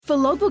For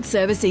logbook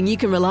servicing you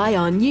can rely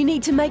on, you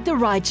need to make the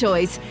right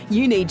choice.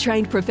 You need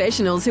trained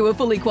professionals who are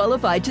fully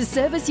qualified to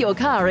service your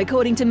car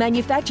according to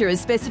manufacturer's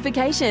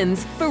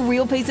specifications. For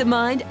real peace of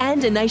mind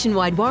and a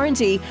nationwide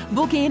warranty,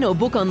 book in or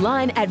book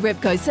online at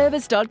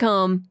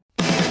repcoservice.com.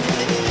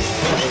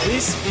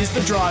 This is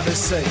the driver's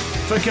seat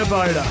for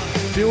Kubota,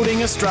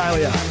 building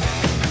Australia.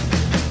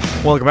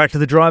 Welcome back to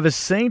the driver's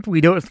seat.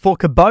 We do it for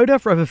Kubota.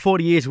 For over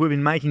 40 years, we've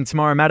been making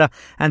tomorrow matter,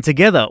 and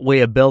together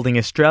we are building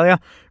Australia.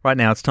 Right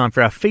now, it's time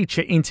for our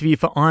feature interview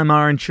for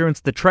IMAR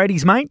Insurance, the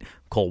tradies, mate.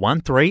 Call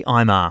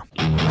 13-IMAR.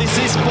 This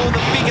is for the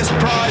biggest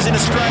prize in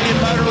Australian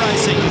motor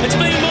racing. It's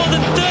been more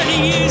than 30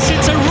 years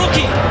since a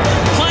rookie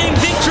claimed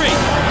victory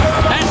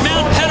at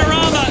Mount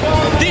Panorama.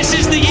 This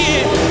is the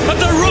year of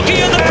the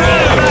Rookie of the Pro.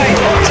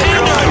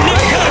 Tander and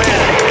Nick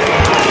Percat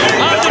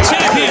are the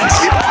champions.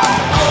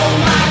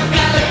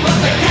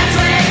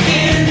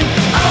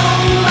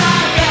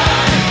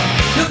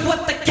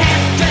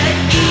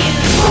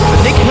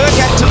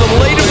 Percat to the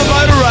lead of the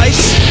motor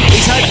race.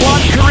 He's had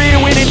one career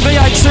win in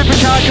V8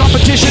 Supercar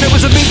competition. It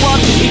was a big one.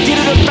 He did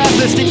it at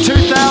Bathurst in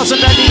 2011.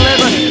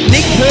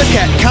 Nick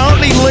Percat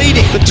currently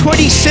leading, the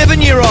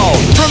 27-year-old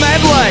from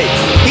Adelaide.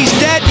 His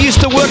dad used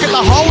to work at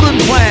the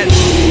Holden plant.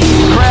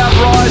 Crowd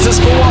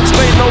rises for what's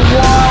been the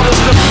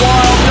wildest of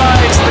wild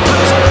days. The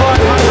Crimson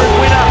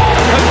 500 winner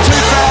of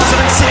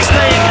 2016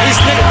 is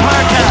Nick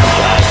Percat.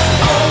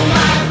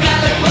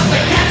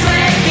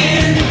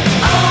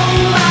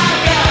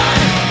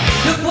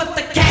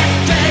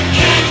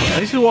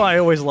 This is why I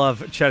always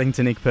love chatting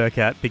to Nick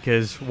Percat,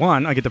 because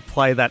one, I get to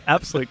play that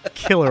absolute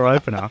killer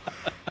opener,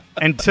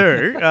 and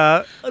two,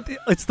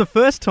 it's the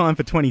first time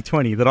for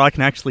 2020 that I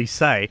can actually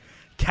say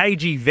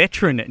KG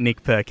veteran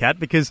Nick Percat,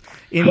 because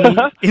in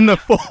the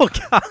four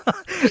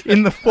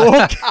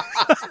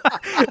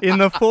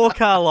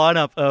car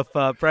lineup of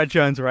Brad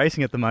Jones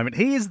Racing at the moment,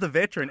 he is the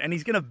veteran, and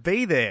he's going to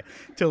be there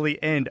till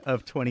the end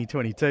of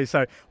 2022.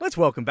 So let's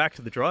welcome back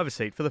to the driver's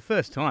seat for the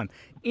first time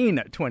in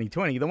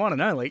 2020, the one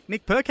and only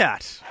Nick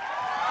Percat.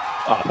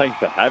 Oh, thanks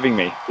for having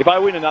me. If I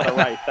win another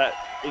race, that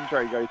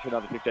intro goes to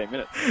another 15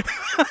 minutes.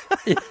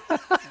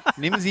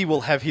 Nimsy will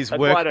have his That's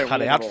why I work don't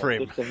cut win out anymore, for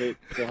him. just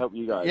to help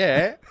you guys.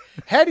 Yeah.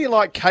 How do you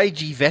like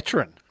KG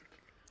veteran?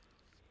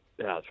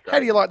 Yeah, that's great. How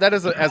do you like that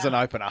as an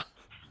opener?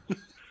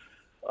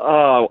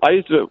 Oh, I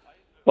used to,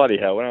 bloody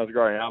hell, when I was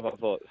growing up, I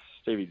thought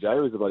Stevie J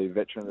was a bloody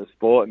veteran of the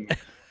sport, and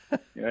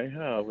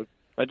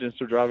imagine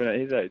still driving at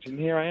his age, and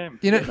here I am.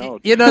 You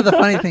know the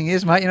funny thing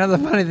is, mate. You know the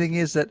funny thing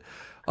is that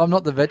I'm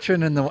not the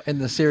veteran in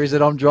the series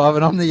that I'm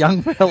driving. I'm the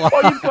young fella.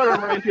 Well, you've got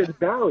to race against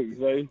Barry,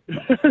 so.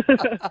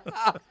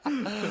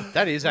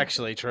 That is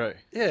actually true.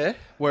 Yeah.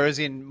 Whereas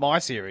in my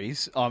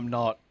series, I'm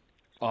not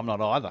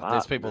either.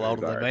 There's people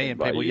older than me and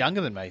people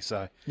younger than me,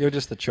 so You're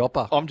just the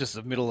chopper. I'm just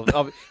the middle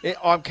of.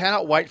 I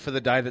cannot wait for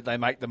the day that they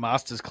make the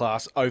Masters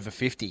class over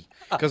 50,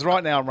 because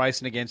right now I'm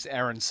racing against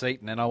Aaron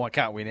Seaton and I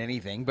can't win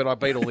anything, but I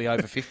beat all the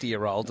over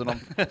 50-year-olds and I'm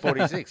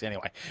 46.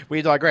 Anyway,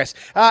 we digress.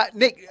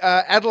 Nick,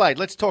 Adelaide.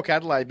 Let's talk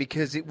Adelaide,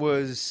 because it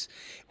was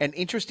an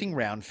interesting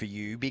round for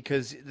you,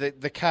 because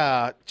the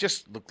car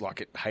just looked like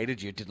it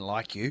hated you, didn't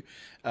like you.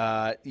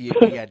 You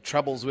had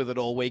troubles with it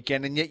all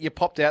weekend, and yet you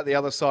popped out the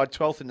other side,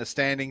 12th in the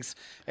standings,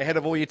 ahead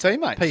of all your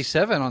teammates.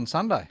 P7 on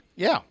Sunday.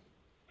 Yeah.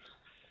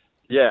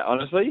 Yeah,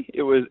 honestly,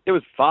 it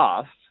was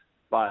fast,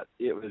 but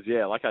it was,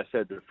 like I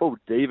said, the full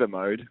diva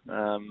mode.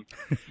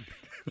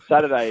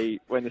 Saturday,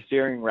 when the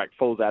steering rack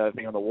falls out of the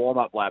thing on the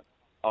warm-up lap,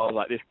 I was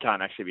like, this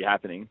can't actually be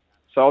happening.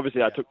 So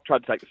obviously I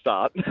tried to take the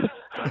start.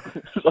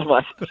 So I'm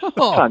like,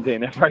 can't do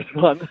an race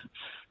one.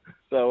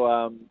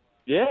 So,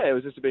 it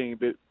was just being a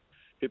bit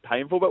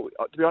painful. But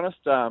to be honest,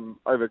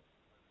 over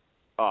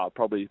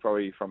probably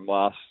from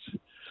last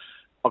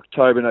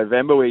October,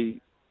 November,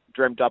 we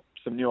dreamt up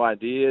some new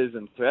ideas,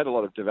 and so we had a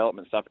lot of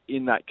development stuff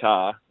in that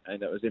car,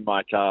 and it was in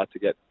my car to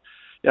get,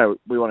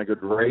 we want a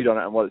good read on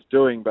it and what it's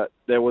doing, but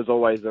there was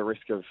always the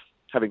risk of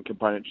having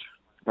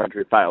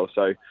componentry fail.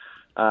 So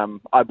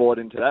I bought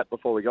into that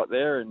before we got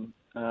there, and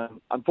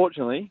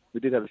unfortunately, we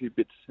did have a few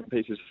bits and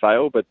pieces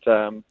fail, but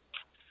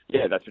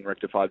that's been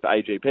rectified for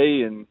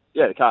AGP, and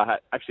the car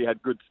actually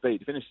had good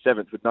speed. It finished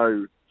 7th with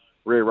no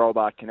rear roll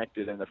bar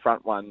connected, and the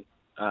front one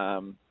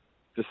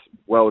just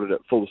welded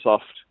it full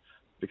soft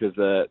because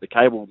the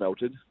cable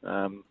melted.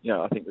 I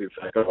think we've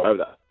got over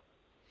that.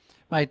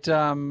 Mate,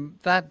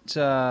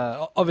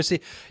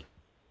 obviously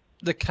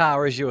the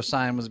car, as you were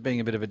saying, was being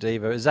a bit of a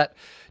diva. Do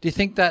you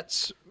think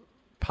that's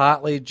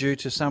partly due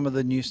to some of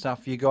the new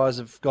stuff you guys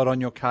have got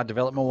on your car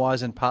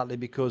development-wise, and partly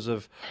because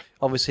of,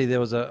 obviously, there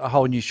was a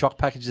whole new shock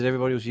package that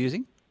everybody was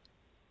using?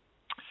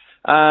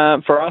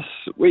 For us,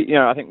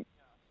 I think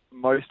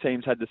most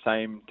teams had the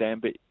same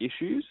damper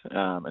issues,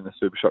 and the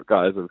Super Shock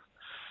guys are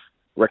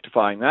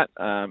rectifying that,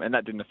 and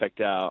that didn't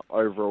affect our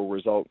overall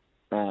result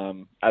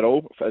at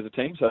all as a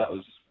team, so that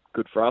was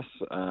good for us.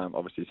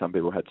 Obviously, some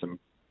people had some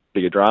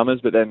bigger dramas,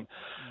 but then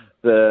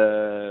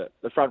the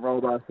front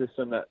roll bar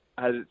system that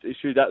had its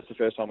issue, that's the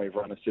first time we've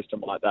run a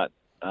system like that.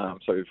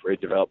 So we've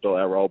redeveloped all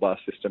our roll bar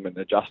system and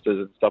adjusters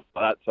and stuff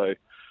like that. So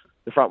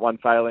the front one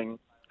failing,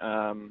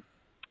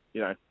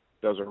 there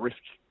was a risk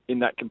in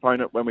that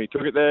component when we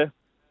took it there.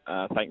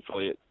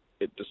 Thankfully,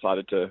 it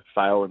decided to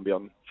fail and be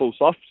on full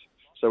soft.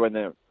 So when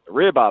the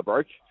rear bar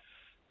broke,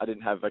 I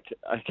didn't have a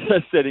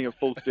setting of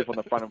full stiff on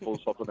the front and full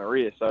soft on the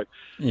rear. So,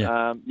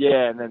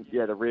 and then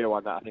the rear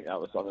one, I think that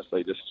was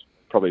honestly just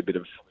probably a bit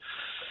of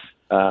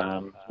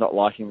not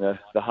liking the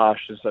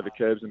harshness over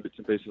curbs and bits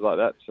and pieces like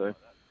that. So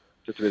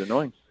just a bit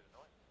annoying.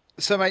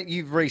 So, mate,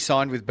 you've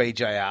re-signed with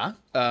BJR.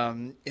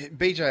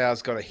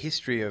 BJR's got a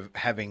history of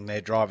having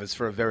their drivers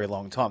for a very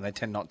long time. They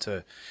tend not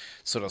to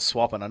sort of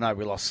swap, and I know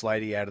we lost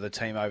Slady out of the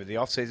team over the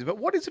off-season, but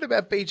what is it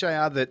about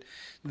BJR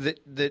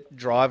that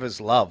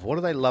drivers love? What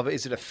do they love?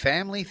 Is it a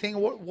family thing?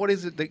 What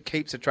is it that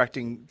keeps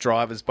attracting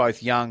drivers,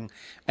 both young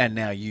and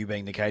now you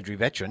being the Cadre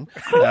veteran,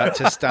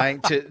 to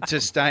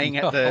staying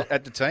at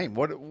the team?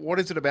 What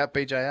is it about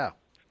BJR?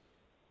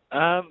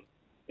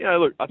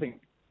 Look, I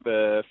think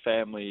the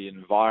family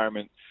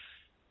environment,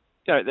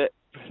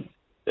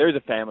 there is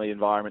a family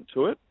environment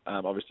to it.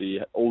 Obviously,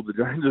 all the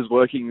Joneses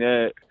working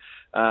there.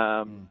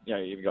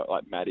 You've got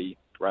like Maddie,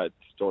 Brad's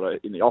daughter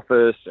in the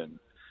office, and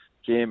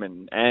Kim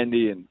and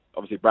Andy, and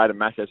obviously Brad and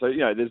Macca. So,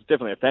 there's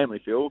definitely a family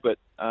feel. But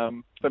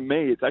for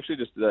me, it's actually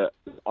just the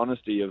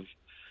honesty of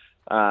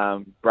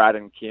Brad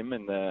and Kim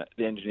and the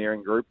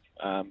engineering group.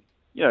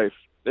 If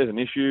there's an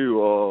issue,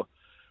 or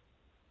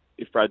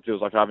if Brad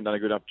feels like I haven't done a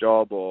good enough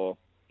job, or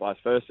vice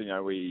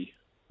versa, we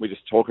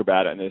just talk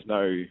about it, and there's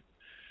no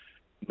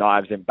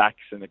knives and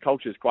backs, and the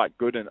culture is quite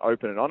good and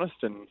open and honest,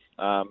 and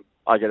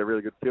I get a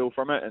really good feel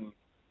from it, and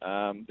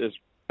there's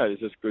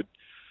just good,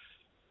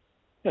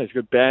 there's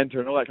good banter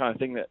and all that kind of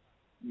thing that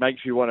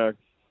makes you want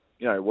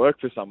to,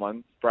 work for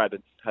someone.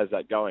 Brad has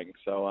that going,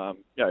 so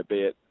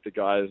be it the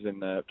guys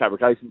in the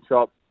fabrication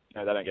shop,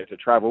 they don't get to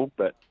travel,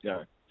 but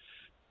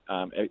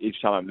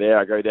each time I'm there,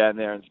 I go down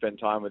there and spend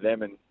time with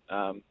them, and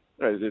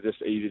they're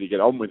just easy to get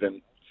on with,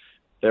 and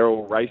they're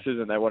all racers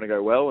and they want to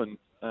go well, and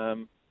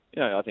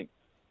I think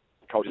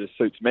culture just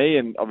suits me,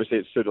 and obviously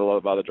it suited a lot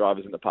of other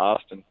drivers in the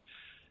past, and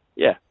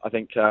I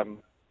think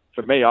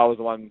for me, I was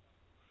the one,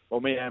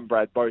 me and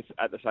Brad both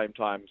at the same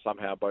time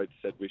somehow both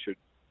said we should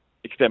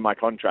extend my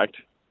contract,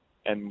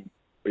 and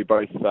we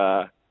both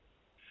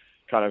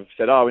kind of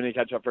said, we need to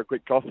catch up for a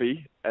quick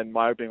coffee, and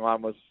my opening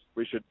line was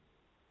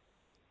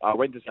I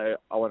went to say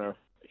I want to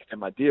extend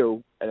my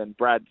deal, and then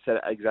Brad said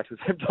it at exactly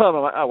the same time.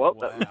 I'm like, that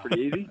was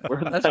pretty easy. We're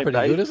on the That's same pretty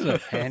page. good, isn't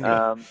it?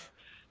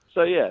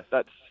 So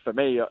that's for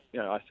me.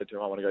 I said to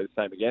him I want to go the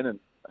same again,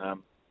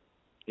 and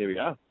here we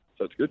are.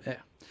 So it's good. Yeah.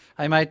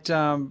 Hey, mate.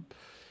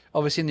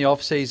 Obviously, in the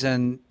off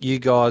season, you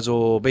guys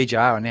or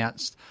BJR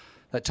announced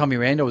that Tommy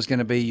Randall was going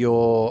to be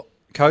your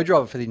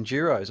co-driver for the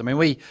Enduros. I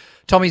mean,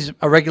 Tommy's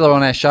a regular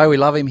on our show. We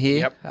love him here.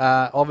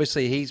 Yep.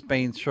 Obviously, he's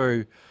been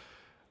through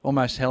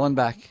almost hell and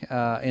back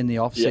in the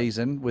off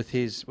season with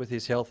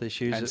his health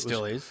issues. And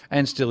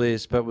still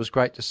is. But it was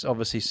great to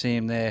obviously see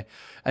him there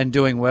and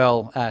doing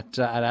well at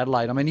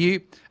Adelaide. I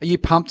mean, are you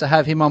pumped to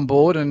have him on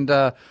board, and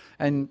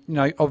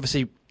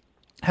obviously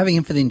having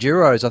him for the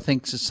Enduros, I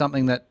think, is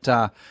something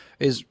that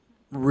is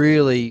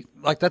really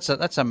that's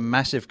a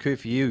massive coup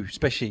for you,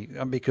 especially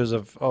because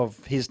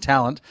of his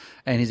talent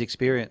and his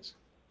experience.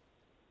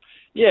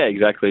 Yeah,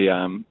 exactly.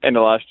 End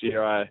of last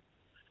year, I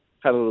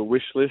had a little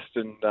wish list,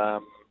 and I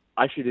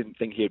actually didn't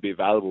think he'd be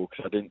available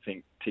because I didn't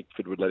think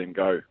Tickford would let him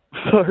go.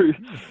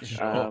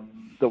 So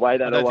the way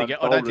that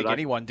I don't think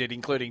anyone did,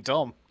 including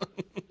Tom.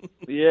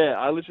 Yeah,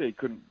 I literally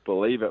couldn't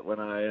believe it when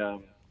I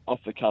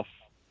off the cuff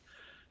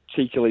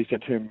cheekily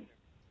said to him,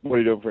 "What are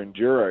you doing for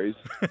Enduros?"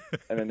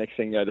 And the next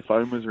thing, the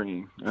phone was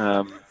ringing.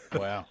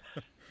 Wow.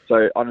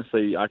 So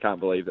honestly, I can't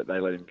believe that they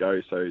let him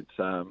go. So it's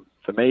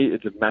for me,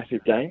 it's a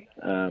massive gain.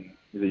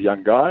 He's a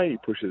young guy. He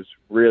pushes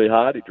really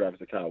hard. He drives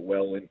the car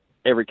well in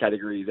every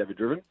category he's ever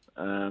driven.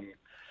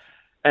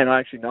 And I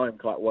actually know him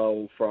quite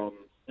well from,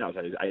 I was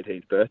at his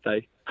 18th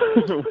birthday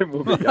when we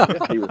were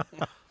younger.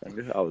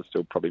 I was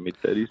still probably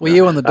mid-30s. Were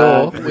you on the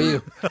door?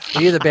 Were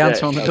you the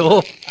bouncer on the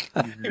door?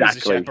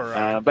 Exactly.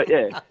 But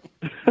yeah,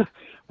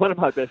 one of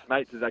my best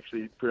mates is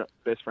actually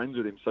best friends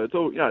with him. So it's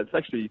all, it's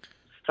actually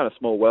kind of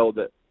small world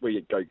that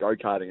we go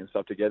go-karting and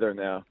stuff together, and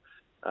now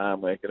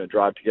we're going to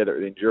drive together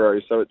at the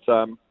Enduro. So it's,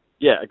 a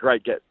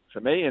great get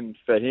for me, and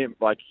for him,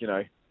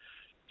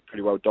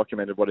 pretty well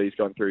documented what he's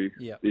gone through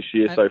this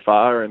year so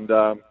far, and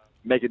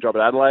make a job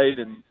at Adelaide,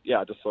 and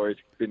I just saw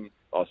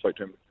I spoke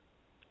to him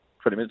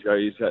 20 minutes ago.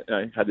 He's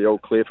had the all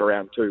clear for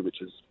round 2,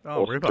 which is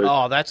awesome.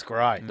 Oh, that's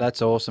great.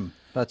 That's awesome.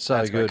 That's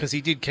good. Because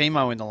he did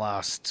chemo in the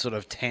last sort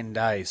of 10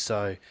 days,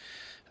 so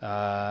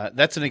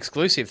that's an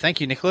exclusive. Thank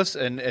you, Nicholas,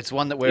 and it's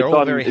one that we're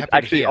all very happy to hear.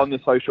 It's actually on the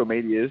social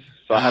medias,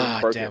 so I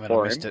haven't broken it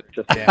for him.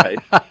 Just in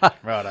case.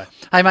 Righto.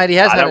 Hey, mate, he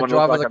has had a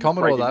drive with the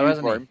Commodore, though,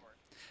 hasn't he?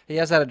 He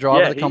has had a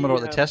drive with the Commodore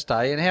at the test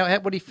day.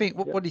 And what do you think?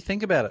 What do you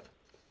think about it?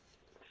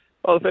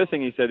 Well, the first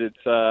thing he said,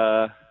 it's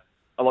a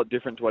lot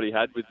different to what he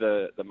had with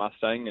the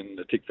Mustang and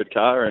the Tickford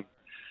car.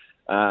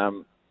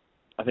 And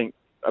I think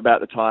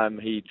about the time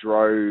he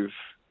drove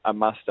a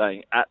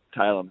Mustang at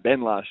Tail and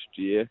Bend last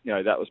year,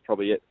 that was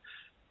probably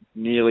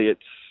nearly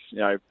its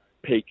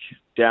peak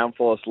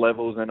downforce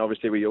levels, and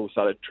obviously we all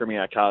started trimming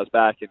our cars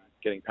back and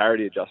getting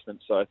parity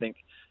adjustments. So I think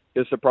he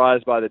was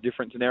surprised by the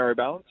difference in aero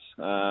balance.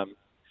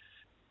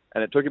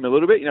 And it took him a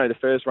little bit. The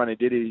first run he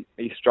did,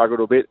 he struggled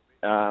a bit.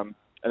 And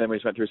then we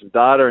just went through some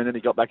data, and then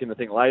he got back in the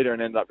thing later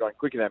and ended up going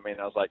quicker than me. And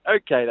I was like,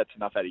 okay, that's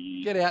enough out of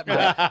you. Get out,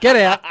 mate. Get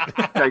out.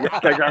 go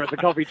grab us a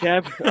coffee,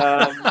 champ.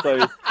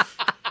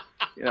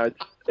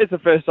 It's the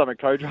first time a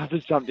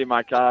co-driver's jumped in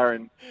my car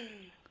and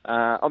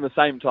on the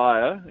same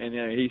tyre, and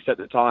he set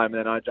the time,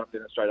 and then I jumped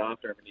in straight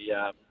after him, and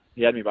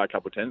he had me by a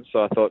couple of tenths.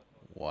 So I thought,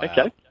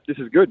 okay, this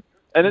is good.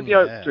 And then,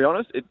 to be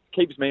honest, it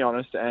keeps me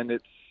honest, and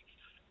it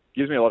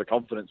gives me a lot of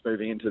confidence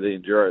moving into the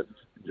enduro.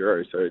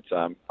 So it's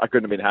I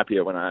couldn't have been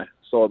happier when I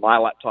saw my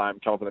lap time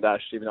come up on the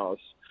dash, even though I was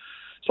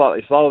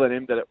slightly slower than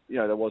him. That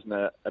there wasn't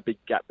a big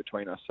gap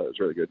between us, so it was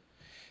really good.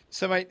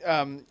 So, mate,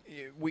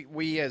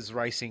 we as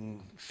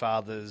racing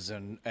fathers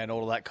and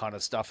all of that kind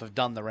of stuff have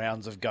done the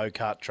rounds of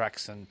go-kart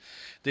tracks and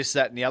this,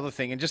 that, and the other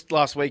thing. And just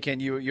last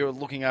weekend, you were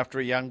looking after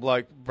a young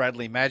bloke,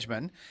 Bradley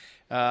Madgman.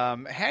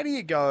 How do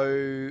you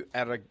go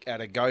at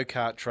a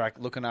go-kart track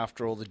looking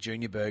after all the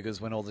junior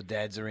burgers when all the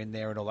dads are in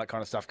there and all that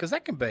kind of stuff? Because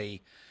that can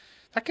be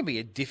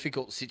a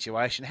difficult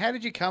situation. How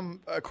did you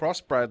come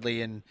across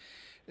Bradley and,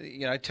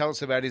 tell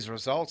us about his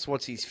results?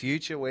 What's his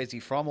future? Where's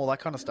he from? All that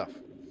kind of stuff.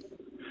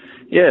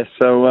 Yeah,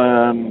 so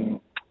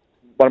one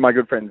of my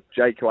good friends,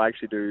 Jake, who I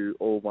actually do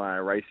all my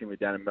racing with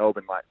down in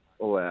Melbourne, like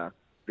all our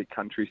big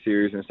country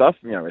series and stuff,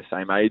 we're the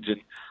same age, and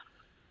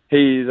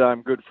he's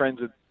good friends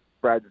with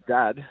Brad's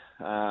dad.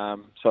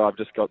 So I've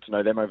just got to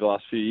know them over the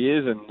last few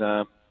years,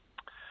 and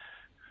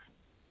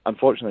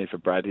unfortunately for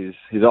Brad,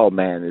 his old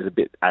man is a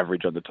bit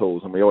average on the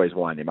tools, and we always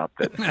wind him up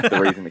that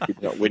the reason the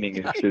kid's not winning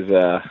is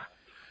because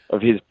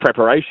of his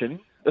preparation.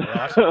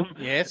 Right.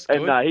 Yes,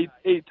 good. And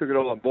he took it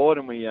all on board,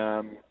 and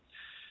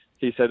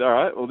he said, all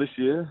right, well, this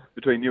year,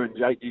 between you and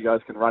Jake, you guys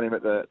can run him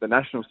at the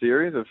national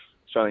series of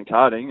Australian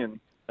karting.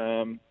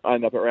 And I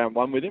ended up at round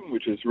 1 with him,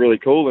 which was really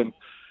cool. And,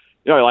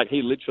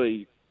 he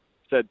literally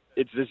said,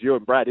 it's just you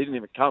and Brad. He didn't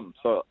even come.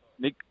 So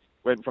Nick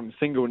went from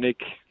single Nick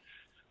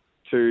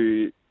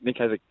to Nick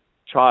has a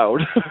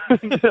child.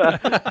 Just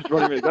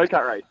brought him in a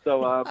go-kart race.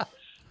 So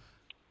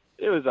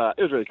it was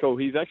really cool.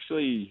 He's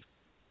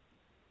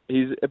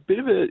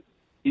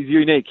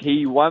unique.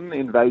 He won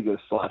in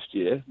Vegas last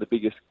year, the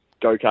biggest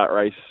go-kart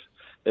race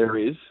there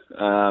is,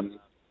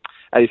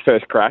 at his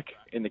first crack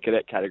in the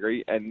cadet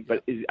category,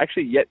 but is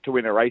actually yet to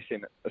win a race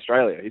in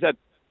Australia. He's had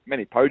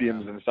many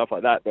podiums and stuff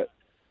like that, but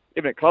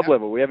even at club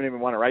level, we haven't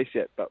even won a race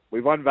yet. But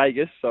we've won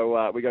Vegas,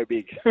 so we go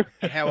big.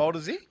 How old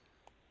is he?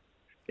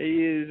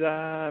 He is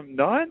 9,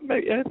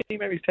 maybe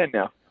he's 10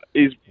 now.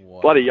 He's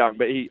bloody young,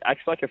 but he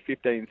acts like a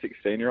 15,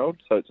 16-year-old,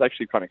 so it's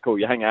actually kind of cool.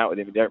 You hang out with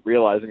him and you don't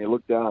realise, and you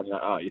look down and you're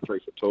like, oh, you're 3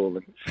 foot tall,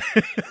 and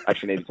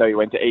actually need to tell you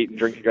when to eat and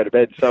drink and go to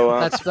bed. So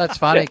that's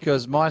funny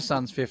because my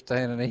son's 15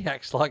 and he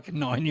acts like a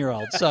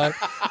 9-year-old, so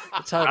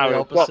it's totally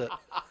opposite.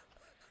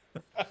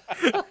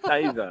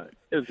 It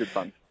was good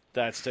fun.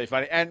 That's too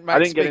funny. And mate, I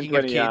didn't get into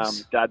any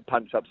kids, dad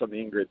punch-ups on the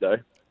Ingrid, though.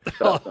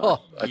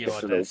 So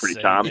that's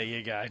pretty calm. There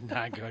you go.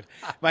 No, good.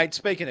 Mate,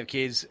 speaking of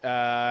kids,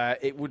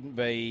 it wouldn't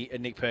be a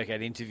Nick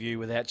Percat interview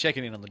without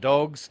checking in on the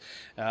dogs.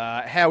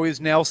 How is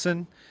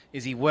Nelson?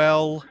 Is he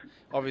well?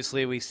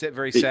 Obviously, we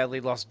very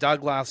sadly lost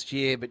Doug last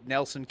year, but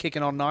Nelson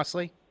kicking on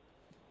nicely?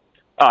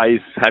 Oh,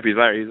 he's happy as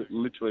Larry. He's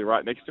literally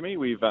right next to me.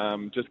 We've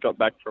just got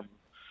back from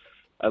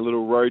a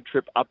little road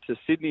trip up to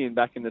Sydney and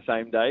back in the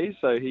same day.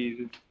 So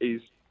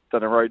he's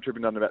done a road trip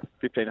and done about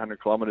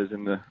 1,500 kilometres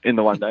in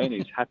the one day, and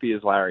he's happy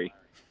as Larry.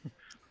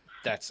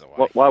 That's the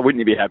way. Why wouldn't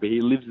he be happy?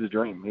 He lives the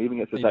dream. He even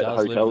gets to stay at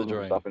hotels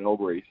and stuff in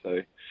Albury. So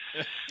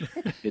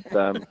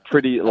it's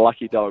pretty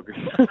lucky dog.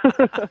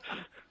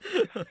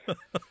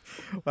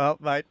 Well,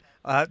 mate,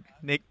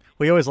 Nick,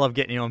 we always love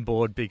getting you on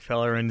board, big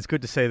fella, and it's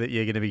good to see that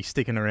you're going to be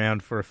sticking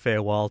around for a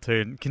fair while too,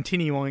 and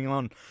continuing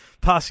on,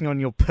 passing on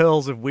your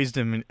pearls of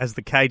wisdom as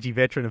the cagey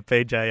veteran of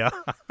PJR.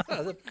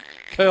 The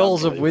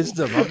pearls of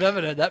wisdom. I've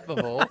never heard that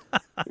before.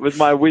 Was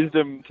my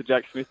wisdom to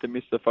Jack Smith to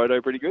miss the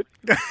photo pretty good?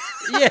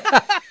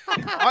 Yeah.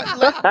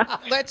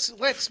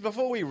 Let's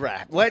before we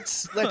wrap,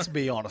 let's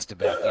be honest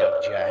about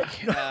young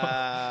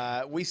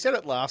Jack. We said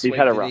it last week. He's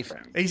had a rough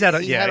round. He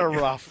had a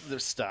rough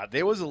start.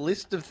 There was a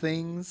list of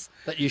things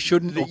that you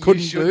shouldn't or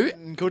couldn't do.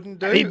 Couldn't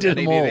do. He did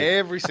them all. Did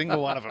every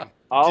single one of them.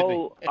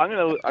 I'm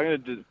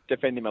gonna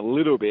defend him a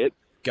little bit.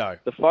 Go.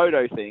 The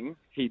photo thing,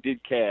 he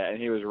did care,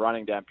 and he was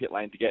running down pit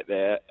lane to get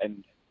there,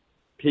 and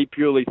he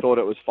purely thought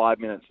it was 5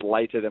 minutes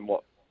later than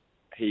what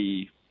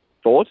he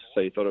thought.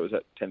 So he thought it was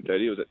at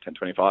 10:30. It was at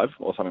 10:25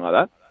 or something like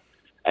that.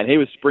 And he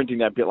was sprinting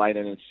down pit lane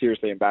and was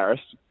seriously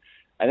embarrassed.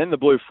 And then the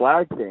blue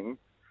flag thing,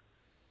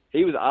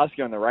 he was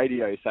asking on the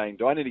radio saying,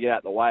 do I need to get out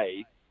of the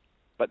way?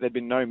 But there'd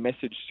been no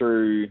message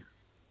through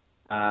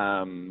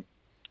to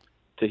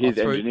his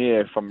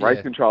engineer from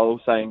race control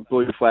saying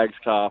blue flags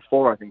car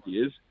 4, I think he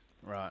is.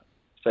 Right.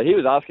 So he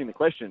was asking the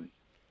question,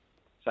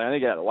 saying, I need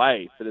to get out of the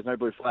way, but there's no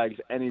blue flags,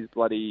 and his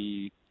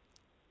bloody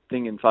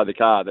thing inside the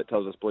car that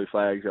tells us blue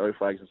flags, yellow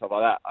flags, and stuff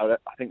like that.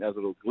 I think there was a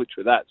little glitch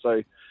with that.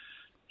 So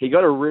he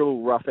got a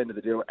real rough end of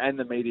the deal, and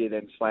the media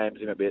then slams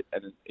him a bit,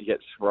 and he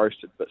gets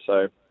roasted. But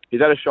so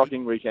he's had a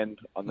shocking weekend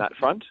on that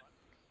front.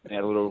 And he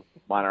had a little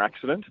minor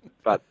accident,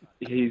 but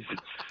he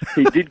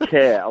did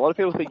care. A lot of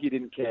people think he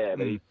didn't care,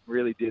 but he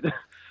really did.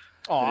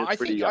 Oh, I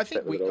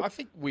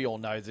think we all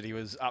know that he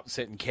was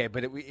upset and cared,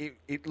 but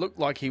it looked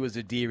like he was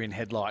a deer in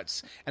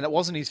headlights, and it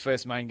wasn't his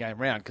first main game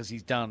round because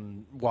he's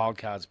done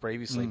wildcards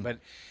previously. But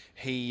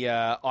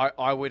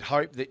I would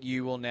hope that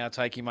you will now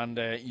take him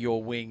under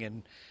your wing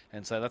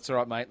and say, that's all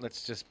right, mate,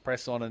 let's just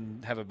press on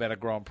and have a better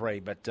Grand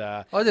Prix. But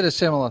I did a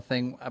similar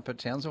thing up at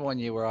Townsville one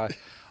year where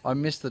I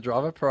missed the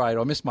driver parade.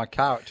 I missed my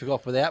car. It took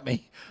off without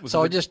me.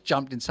 I just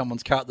jumped in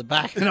someone's car at the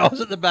back, and I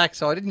was at the back,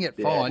 so I didn't get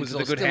fined. Was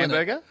it a good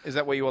hamburger? Is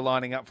that where you were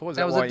lining up for?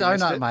 That was a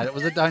donut, mate. It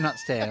was a donut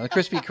stand. The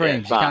Krispy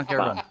Kremes. You can't go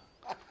wrong.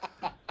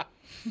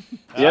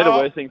 You know the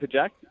worst thing for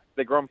Jack?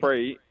 The Grand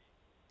Prix,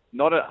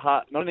 not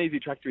an easy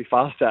track to be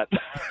fast at.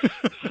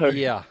 So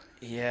Yeah.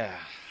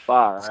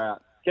 far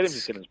out. Get him to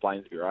Simmons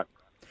Plains, be right.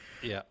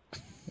 Yeah.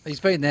 He's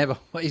been there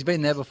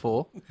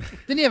before.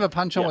 Didn't he have a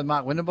punch on with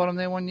Mark Winterbottom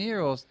there one year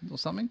or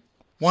something?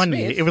 One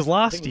year. It was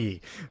last year.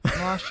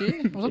 Last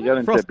year? He got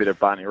into a bit of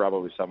Barney rubber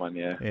with someone,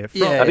 yeah.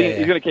 Yeah. I think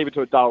he's going to keep it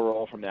to a dull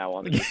roll from now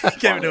on.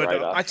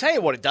 I tell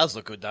you what, it does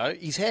look good, though.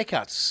 His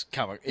haircut's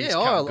come good.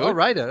 I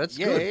rate it. That's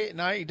good. Yeah,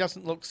 no, he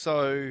doesn't look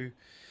so...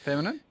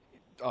 Feminine?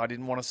 I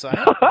didn't want to say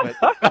it,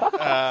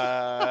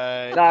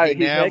 but No, he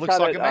now looks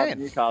like a man.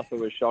 Newcastle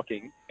was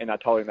shocking, and I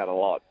told him that a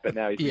lot, but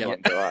now he's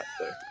getting to that.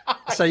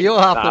 So you're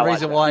half the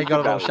reason why he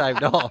got it all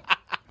shaved off.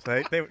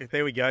 So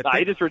there we go. No,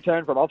 he just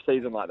returned from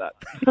off-season like that.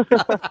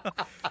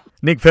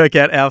 Nick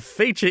Percat, our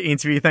feature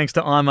interview, thanks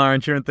to IMAR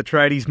Insurance, the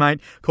tradies, mate.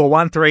 Call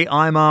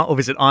 13-IMAR or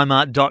visit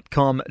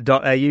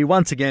imar.com.au.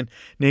 Once again,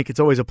 Nick, it's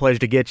always a pleasure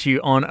to get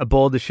you on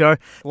aboard the show.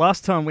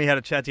 Last time we had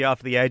a chat to you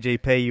after the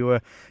AGP,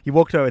 you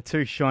walked over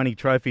 2 shiny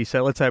trophies,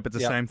 so let's hope it's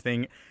the same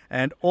thing.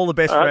 And all the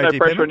best for AGP. No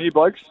pressure on you,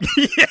 blokes.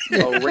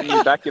 I'll ring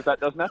you back if that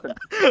doesn't happen.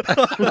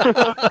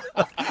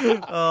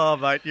 Oh,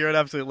 mate, you're an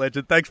absolute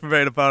legend. Thanks for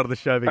being a part of the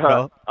show, big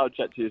pal. I'll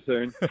chat to you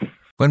soon.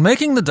 When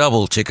making the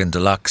double chicken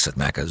deluxe at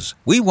Macca's,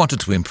 we wanted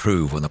to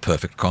improve on the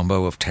perfect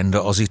combo of tender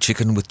Aussie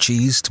chicken with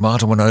cheese,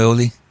 tomato and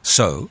aioli.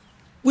 So,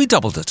 we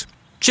doubled it.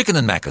 Chicken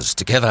and Macca's,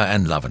 together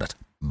and loving it.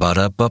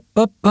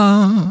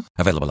 Ba-da-ba-ba-ba.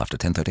 Available after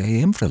 10:30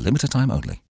 a.m. for a limited time only.